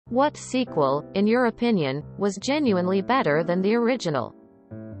What sequel, in your opinion, was genuinely better than the original?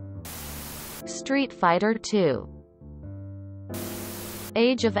 Street Fighter 2,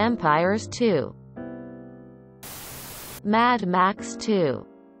 Age of Empires 2, Mad Max 2,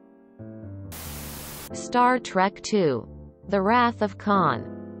 Star Trek 2, The Wrath of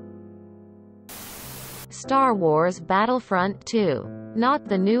Khan, Star Wars Battlefront 2. Not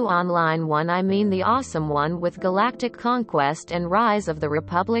the new online one, I mean the awesome one with Galactic Conquest and Rise of the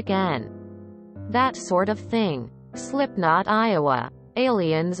Republic and that sort of thing. Slipknot, Iowa.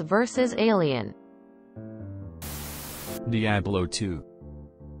 Aliens vs. Alien. Diablo 2.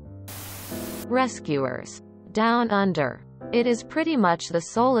 Rescuers. Down Under. It is pretty much the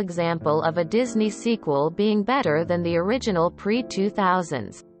sole example of a Disney sequel being better than the original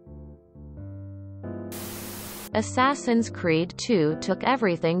pre-2000s. Assassin's Creed 2 took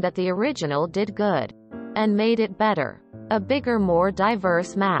everything that the original did good and made it better. A bigger, more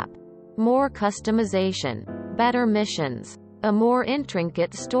diverse map, more customization, better missions, a more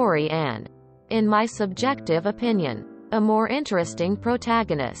intricate story and, in my subjective opinion, a more interesting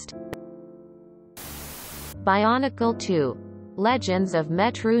protagonist. Bionicle 2. Legends of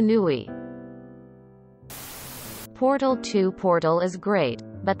Metru Nui. Portal 2. Portal is great,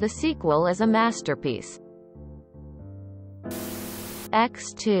 but the sequel is a masterpiece.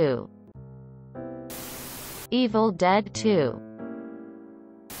 X2. Evil Dead 2.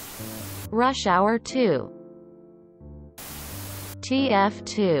 Rush Hour 2.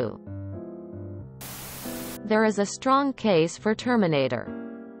 TF2. There is a strong case for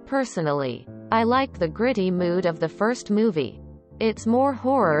Terminator. Personally, I like the gritty mood of the first movie. It's more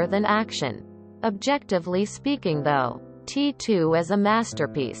horror than action. Objectively speaking though, T2 is a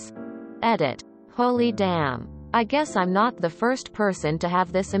masterpiece. Edit. Holy damn. I guess I'm not the first person to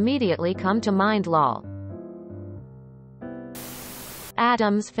have this immediately come to mind, lol.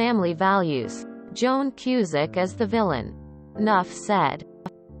 Addams Family Values. Joan Cusack as the villain. Nuff said.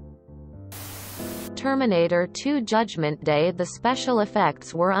 Terminator 2 Judgment Day. The special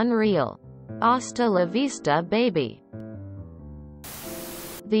effects were unreal. Hasta la vista, baby.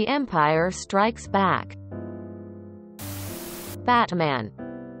 The Empire Strikes Back. Batman.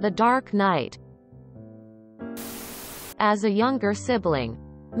 The Dark Knight. As a younger sibling.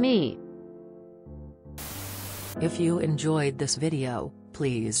 Me. If you enjoyed this video,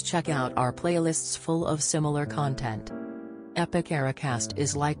 please check out our playlists full of similar content. Epic Eracast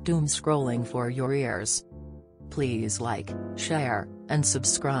is like doom scrolling for your ears. Please like, share, and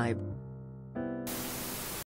subscribe.